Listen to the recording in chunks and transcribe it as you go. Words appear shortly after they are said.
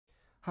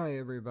Hi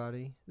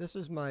everybody, this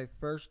is my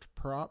first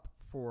prop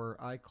for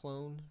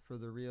IClone for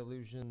the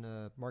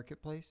Reallusion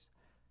Marketplace.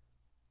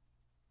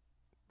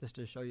 Just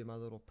to show you my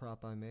little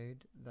prop I made.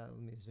 Let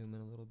me zoom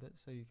in a little bit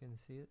so you can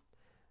see it.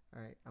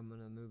 Alright, I'm going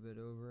to move it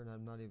over, and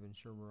I'm not even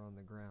sure we're on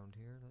the ground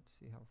here. Let's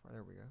see how far,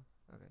 there we go.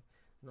 Okay,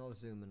 and I'll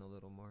zoom in a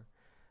little more.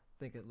 I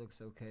think it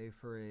looks okay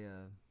for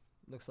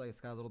looks like it's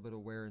got a little bit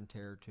of wear and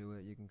tear to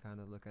it. You can kind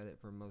of look at it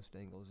from most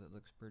angles. It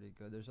looks pretty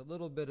good. There's a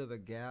little bit of a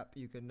gap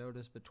you can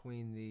notice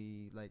between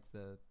the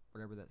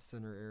whatever that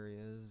center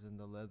area is and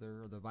the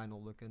leather or the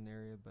vinyl looking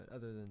area, but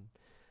other than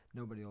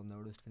nobody will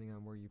notice depending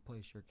on where you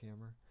place your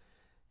camera.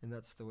 And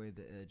that's the way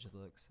the edge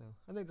looks. So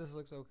I think this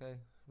looks okay.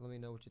 Let me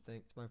know what you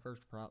think. It's my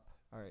first prop.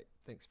 Alright,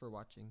 thanks for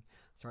watching.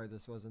 Sorry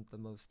this wasn't the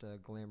most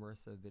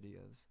glamorous of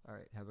videos.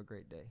 Alright, have a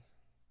great day.